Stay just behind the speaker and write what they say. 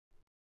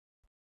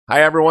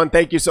Hi everyone,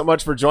 thank you so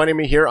much for joining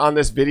me here on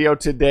this video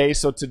today.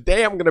 So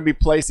today I'm going to be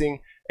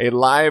placing a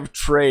live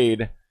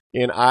trade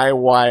in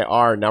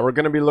IYR. Now we're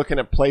going to be looking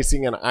at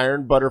placing an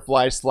iron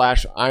butterfly /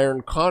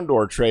 iron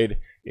condor trade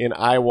in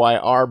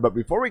IYR. But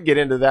before we get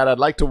into that, I'd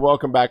like to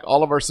welcome back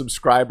all of our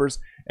subscribers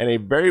and a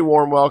very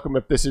warm welcome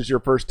if this is your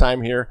first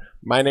time here.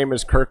 My name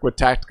is Kirk with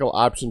Tactical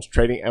Options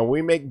Trading, and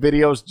we make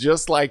videos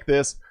just like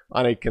this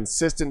on a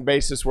consistent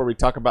basis where we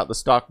talk about the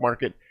stock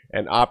market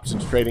and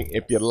options trading.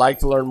 If you'd like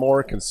to learn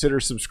more, consider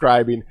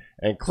subscribing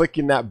and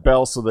clicking that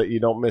bell so that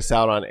you don't miss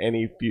out on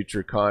any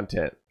future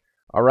content.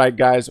 All right,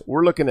 guys,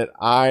 we're looking at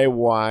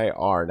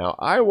IYR. Now,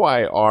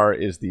 IYR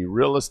is the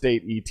real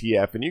estate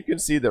ETF, and you can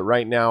see that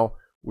right now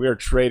we are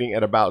trading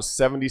at about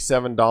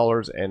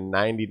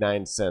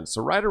 $77.99.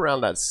 So right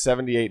around that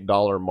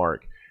 $78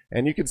 mark.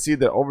 And you can see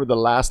that over the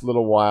last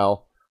little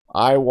while,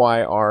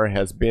 IYR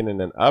has been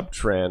in an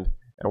uptrend,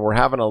 and we're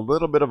having a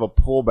little bit of a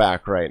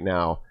pullback right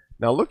now.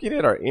 Now, looking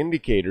at our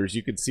indicators,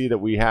 you can see that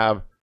we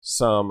have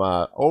some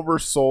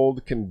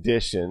oversold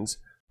conditions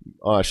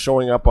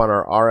showing up on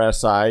our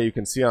RSI. You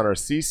can see on our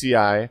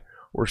CCI,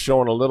 we're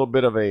showing a little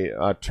bit of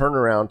a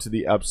turnaround to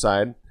the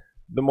upside.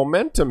 The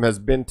momentum has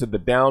been to the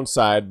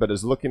downside, but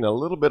is looking a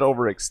little bit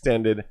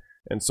overextended,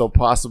 and so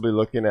possibly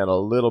looking at a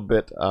little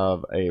bit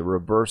of a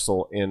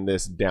reversal in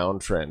this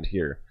downtrend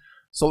here.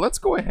 So let's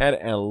go ahead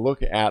and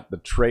look at the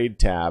trade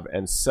tab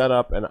and set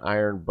up an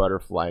iron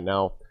butterfly.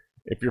 Now,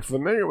 if you're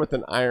familiar with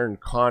an iron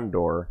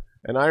condor,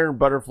 an iron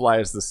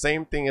butterfly is the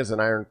same thing as an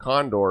iron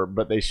condor,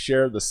 but they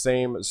share the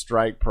same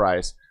strike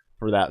price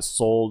for that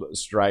sold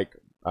strike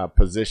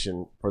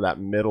position, for that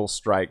middle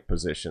strike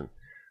position.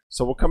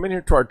 So we'll come in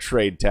here to our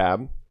trade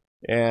tab,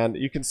 and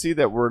you can see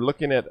that we're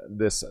looking at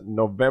this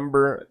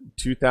November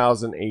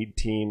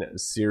 2018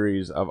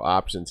 series of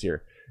options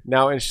here.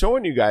 Now, in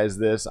showing you guys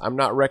this, I'm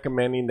not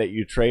recommending that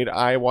you trade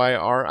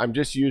IYR. I'm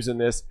just using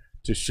this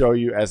to show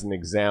you as an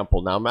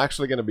example. Now, I'm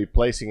actually going to be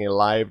placing a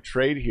live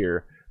trade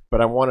here, but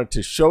I wanted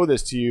to show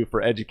this to you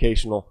for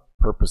educational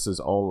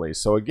purposes only.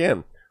 So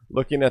again,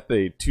 looking at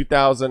the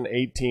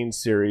 2018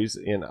 series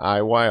in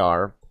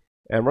IYR,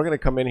 and we're going to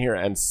come in here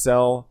and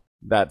sell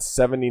that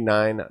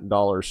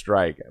 $79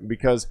 strike,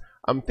 because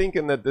I'm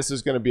thinking that this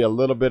is going to be a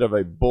little bit of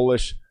a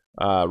bullish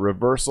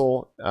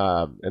reversal,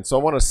 and so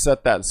I want to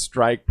set that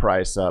strike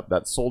price up,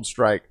 that sold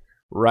strike,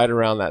 right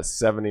around that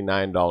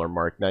 $79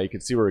 mark. Now you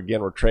can see we're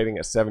trading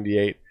at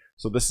 78,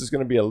 so this is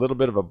going to be a little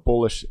bit of a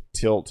bullish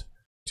tilt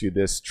to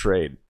this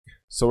trade.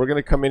 So we're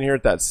going to come in here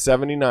at that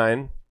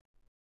 79,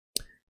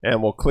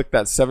 and we'll click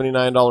that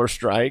 $79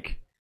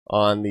 strike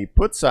on the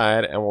put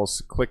side, and we'll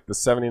click the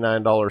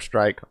 $79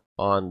 strike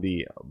on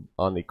the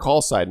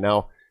call side.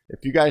 Now,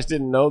 if you guys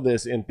didn't know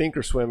this, in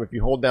Thinkorswim, if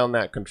you hold down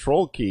that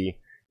control key,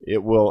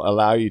 it will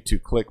allow you to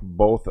click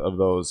both of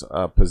those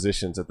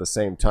positions at the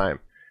same time.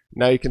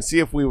 Now you can see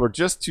if we were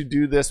just to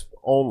do this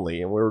only,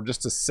 and we were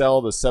just to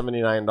sell the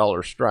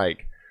 $79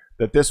 strike,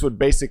 that this would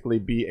basically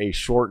be a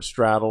short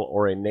straddle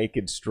or a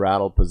naked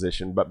straddle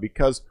position. But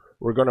because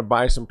we're going to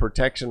buy some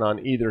protection on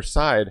either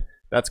side,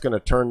 that's going to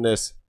turn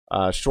this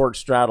short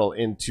straddle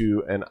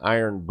into an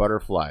iron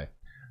butterfly.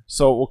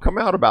 So we'll come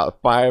out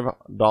about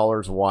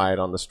 $5 wide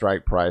on the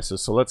strike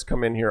prices. So let's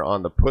come in here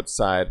on the put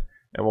side,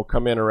 and we'll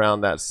come in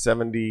around that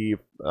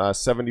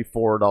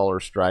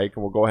 $74 strike,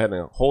 and we'll go ahead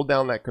and hold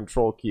down that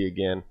control key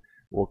again.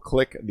 We'll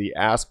click the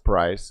ask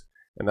price,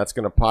 and that's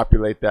going to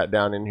populate that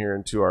down in here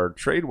into our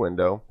trade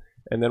window.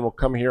 And then we'll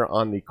come here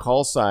on the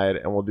call side,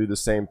 and we'll do the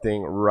same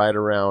thing right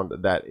around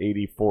that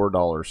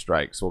 $84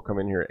 strike. So we'll come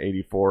in here at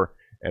 84,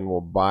 and we'll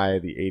buy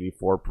the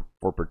 84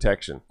 for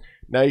protection.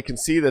 Now you can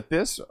see that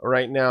this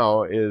right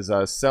now is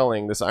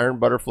selling, this iron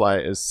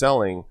butterfly is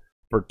selling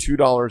for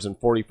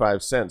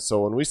 $2.45.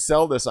 So when we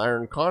sell this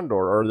iron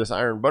condor or this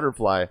iron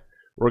butterfly,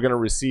 we're going to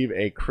receive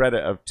a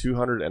credit of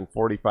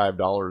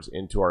 $245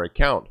 into our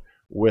account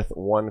with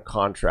one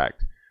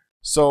contract.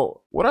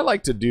 So what I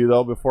like to do,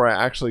 though, before I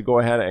actually go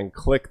ahead and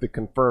click the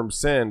confirm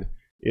send,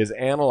 is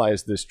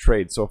analyze this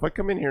trade. So if I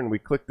come in here and we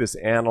click this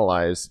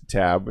analyze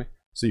tab,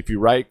 so if you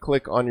right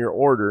click on your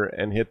order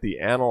and hit the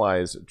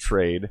analyze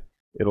trade,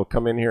 it'll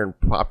come in here and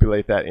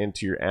populate that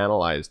into your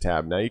analyze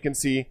tab. Now you can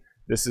see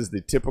this is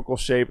the typical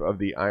shape of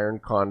the iron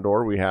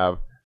condor. We have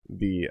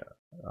the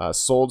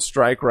sold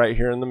strike right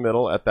here in the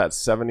middle at that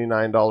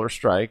 $79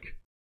 strike,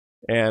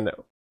 and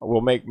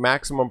we'll make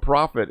maximum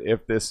profit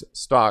if this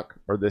stock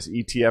or this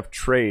ETF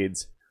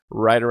trades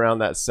right around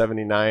that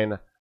 $79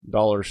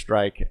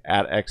 strike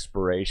at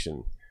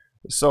expiration.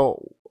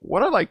 So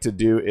what I like to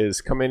do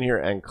is come in here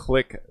and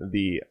click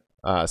the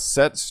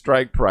set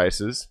strike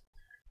prices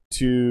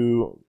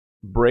to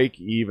break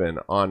even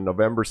on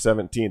November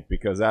 17th,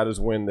 because that is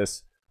when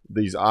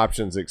these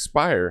options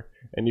expire.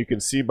 And you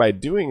can see by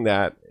doing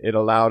that, it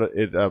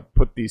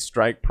put these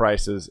strike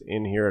prices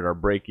in here at our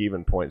break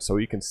even point. So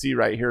you can see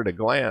right here at a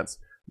glance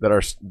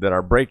that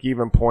our break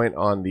even point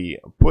on the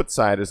put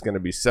side is going to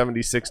be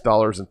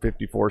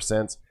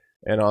 $76.54,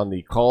 and on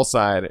the call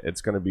side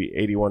it's going to be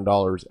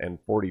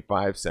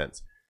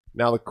 $81.45.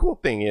 Now the cool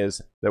thing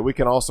is that we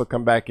can also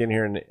come back in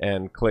here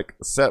and click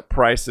set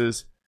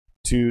prices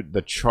to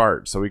the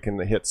chart. So we can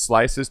hit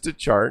slices to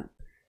chart,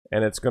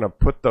 and it's going to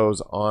put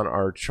those on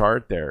our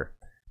chart there.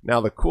 Now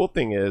the cool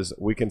thing is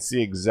we can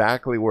see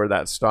exactly where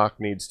that stock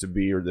needs to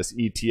be, or this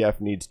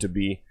ETF needs to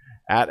be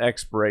at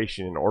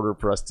expiration in order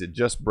for us to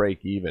just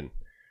break even.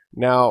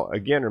 Now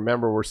again,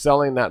 remember, we're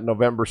selling that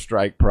November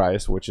strike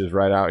price, which is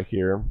right out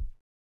here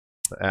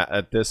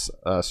at this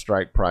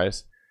strike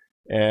price.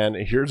 And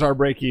here's our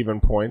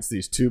break-even points,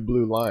 these two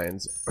blue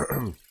lines.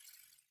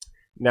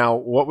 Now,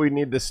 what we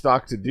need this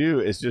stock to do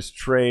is just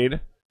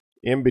trade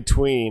in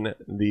between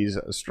these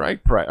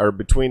strike price, or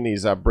between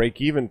these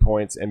break-even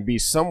points, and be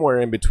somewhere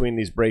in between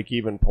these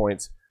break-even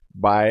points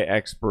by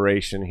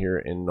expiration here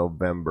in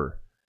November.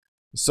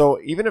 So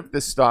even if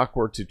this stock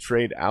were to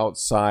trade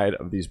outside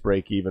of these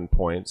break-even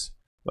points,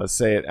 let's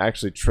say it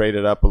actually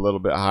traded up a little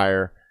bit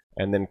higher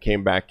and then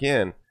came back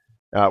in,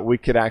 we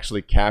could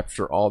actually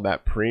capture all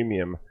that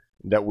premium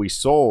that we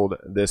sold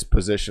this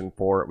position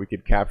for. We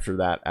could capture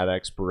that at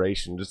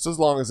expiration, just as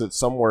long as it's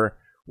somewhere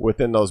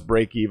within those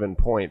break-even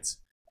points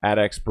at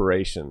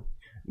expiration.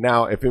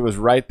 Now, if it was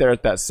right there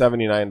at that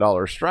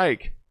 $79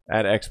 strike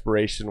at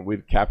expiration,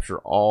 we'd capture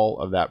all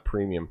of that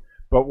premium.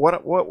 But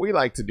what we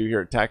like to do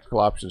here at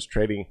Tactical Options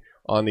Trading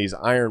on these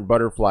iron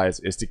butterflies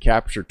is to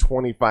capture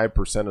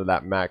 25% of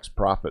that max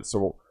profit.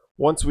 So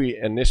once we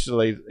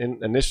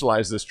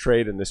initialize this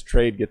trade, and this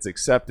trade gets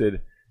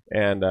accepted,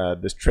 and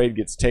this trade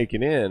gets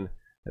taken in,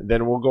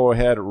 then we'll go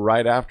ahead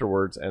right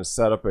afterwards and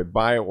set up a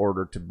buy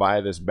order to buy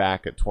this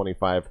back at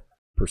 25%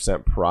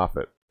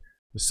 profit.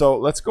 So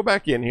let's go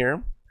back in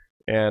here,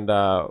 and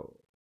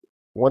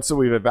once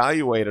we've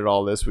evaluated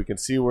all this, we can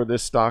see where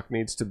this stock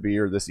needs to be,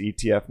 or this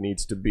ETF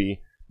needs to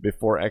be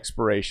before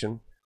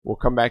expiration. We'll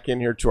come back in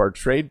here to our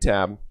trade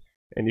tab,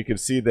 and you can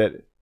see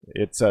that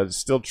it's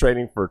still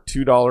trading for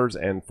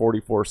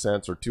 $2.44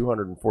 or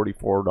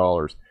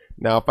 $244.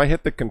 Now if I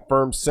hit the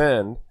confirm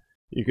send,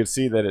 you can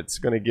see that it's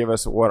going to give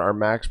us what our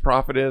max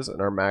profit is and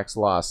our max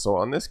loss.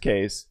 So in this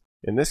case,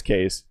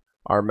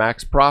 our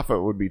max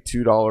profit would be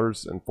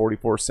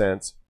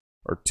 $2.44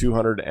 or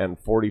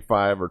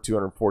 $245 or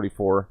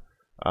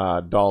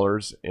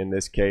 $244 in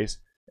this case,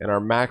 and our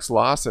max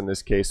loss in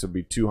this case would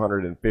be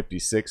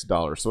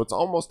 $256. So it's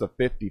almost a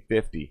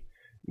 50-50.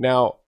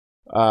 Now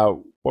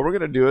what we're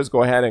going to do is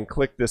go ahead and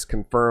click this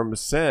confirm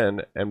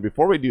send, and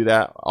before we do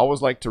that, I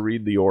always like to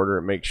read the order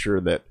and make sure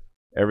that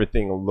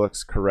everything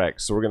looks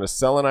correct. So we're going to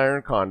sell an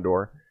iron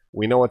condor.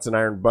 We know it's an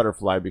iron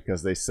butterfly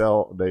because they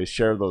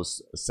share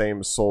those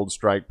same sold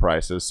strike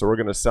prices. So we're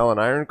going to sell an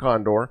iron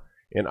condor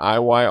in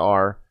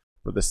IYR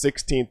for the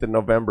 16th of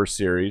November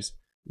series.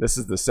 This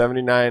is the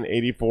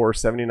 79.84,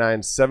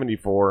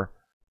 79.74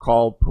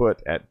 call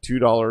put at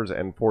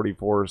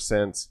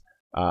 $2.44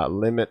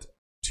 limit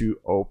to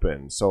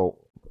open. So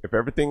if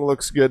everything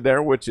looks good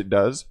there, which it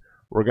does,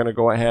 we're going to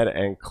go ahead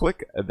and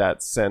click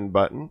that send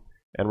button,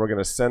 and we're going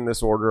to send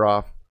this order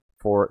off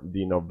for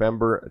the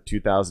November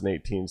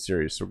 2018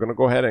 series. So we're going to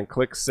go ahead and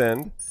click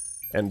send,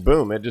 and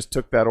boom, it just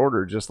took that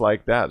order just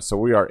like that. So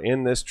we are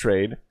in this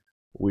trade.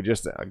 We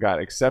just got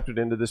accepted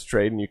into this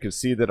trade, and you can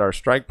see that our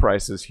strike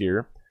prices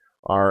here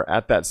are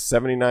at that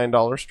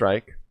 $79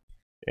 strike.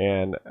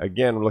 And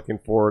again, we're looking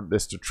for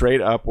this to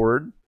trade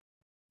upward.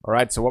 All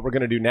right, so what we're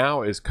going to do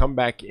now is come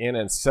back in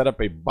and set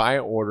up a buy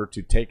order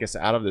to take us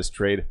out of this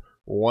trade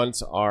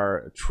once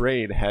our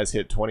trade has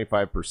hit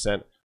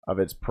 25% of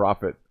its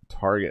profit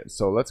target.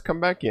 So let's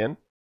come back in.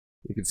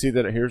 You can see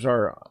that here's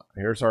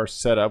our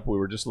setup we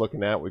were just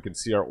looking at. We can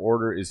see our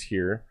order is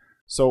here.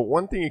 So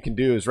one thing you can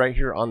do is right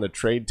here on the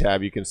trade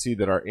tab, you can see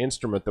that our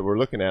instrument that we're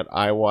looking at,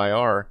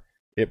 IYR,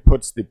 it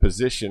puts the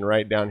position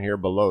right down here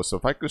below. So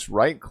if I just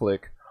right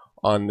click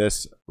on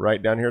this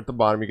right down here at the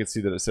bottom, you can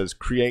see that it says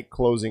create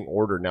closing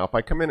order. Now if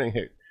I come in and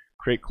hit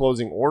create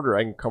closing order,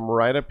 I can come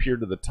right up here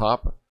to the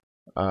top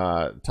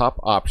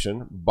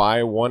option,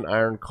 buy one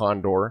iron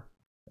condor,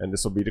 and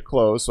this will be to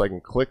close. So I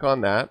can click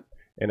on that,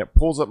 and it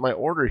pulls up my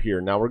order here.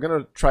 Now we're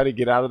going to try to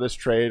get out of this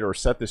trade, or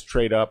set this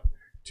trade up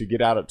to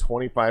get out at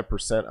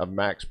 25% of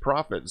max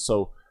profit.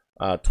 So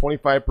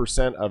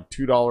 25% of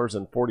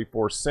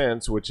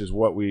 $2.44, which is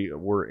what we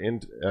were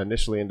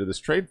initially into this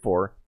trade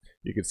for.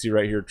 You can see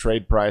right here,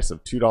 trade price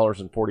of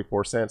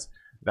 $2.44.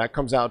 That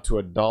comes out to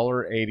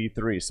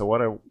 $1.83. So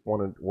what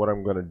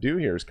I'm going to do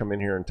here is come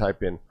in here and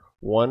type in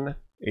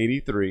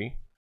 183,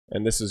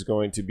 and this is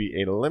going to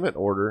be a limit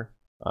order.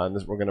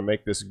 We're going to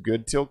make this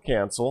good till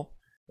cancel,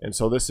 and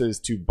so this is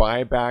to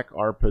buy back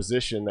our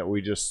position that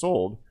we just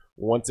sold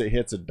once it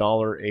hits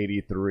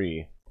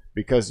 $1.83.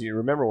 Because you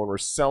remember, when we're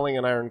selling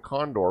an iron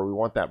condor, we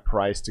want that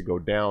price to go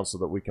down so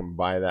that we can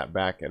buy that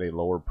back at a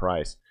lower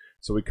price.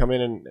 So we come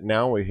in and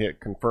now we hit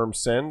confirm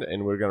send,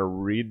 and we're going to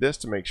read this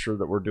to make sure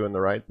that we're doing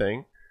the right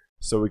thing.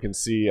 So we can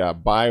see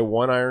buy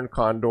one iron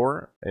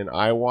condor in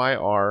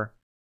IYR,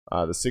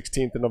 the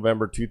 16th of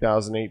November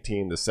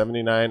 2018, the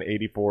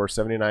 79.84,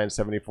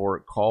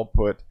 79.74 call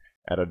put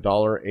at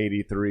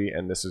 $1.83,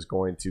 and this is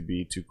going to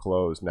be to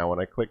close. Now when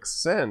I click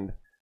send,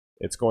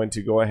 it's going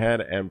to go ahead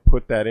and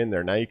put that in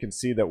there. Now you can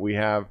see that we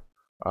have,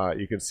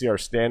 you can see our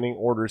standing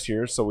orders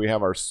here. So we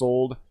have our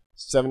sold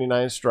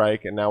 79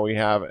 strike, and now we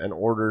have an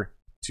order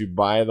to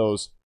buy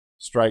those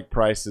strike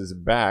prices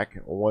back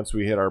once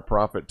we hit our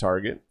profit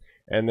target.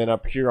 And then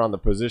up here on the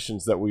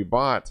positions that we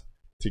bought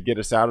to get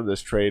us out of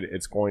this trade,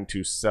 it's going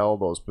to sell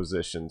those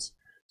positions.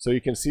 So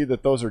you can see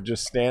that those are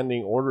just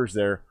standing orders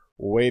there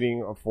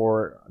waiting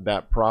for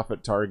that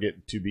profit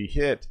target to be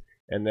hit,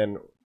 and then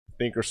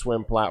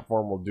Thinkorswim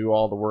platform will do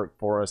all the work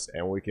for us,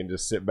 and we can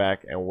just sit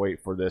back and wait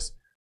for this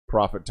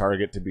profit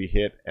target to be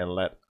hit and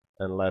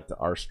let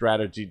our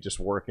strategy just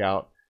work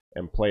out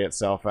and play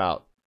itself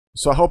out.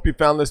 So I hope you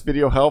found this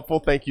video helpful.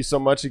 Thank you so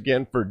much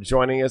again for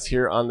joining us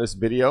here on this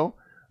video.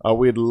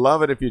 We'd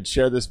love it if you'd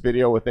share this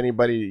video with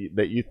anybody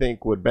that you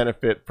think would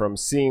benefit from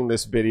seeing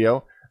this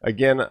video.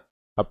 Again,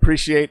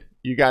 appreciate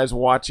you guys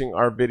watching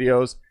our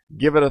videos.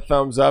 Give it a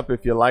thumbs up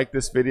if you like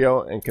this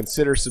video, and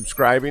consider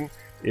subscribing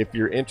if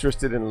you're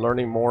interested in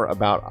learning more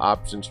about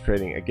options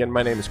trading. Again,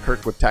 my name is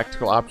Kirk with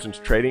Tactical Options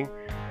Trading,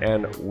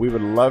 and we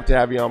would love to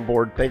have you on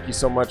board. Thank you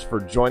so much for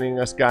joining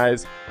us,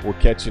 guys. We'll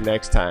catch you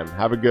next time.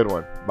 Have a good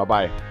one.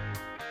 Bye-bye.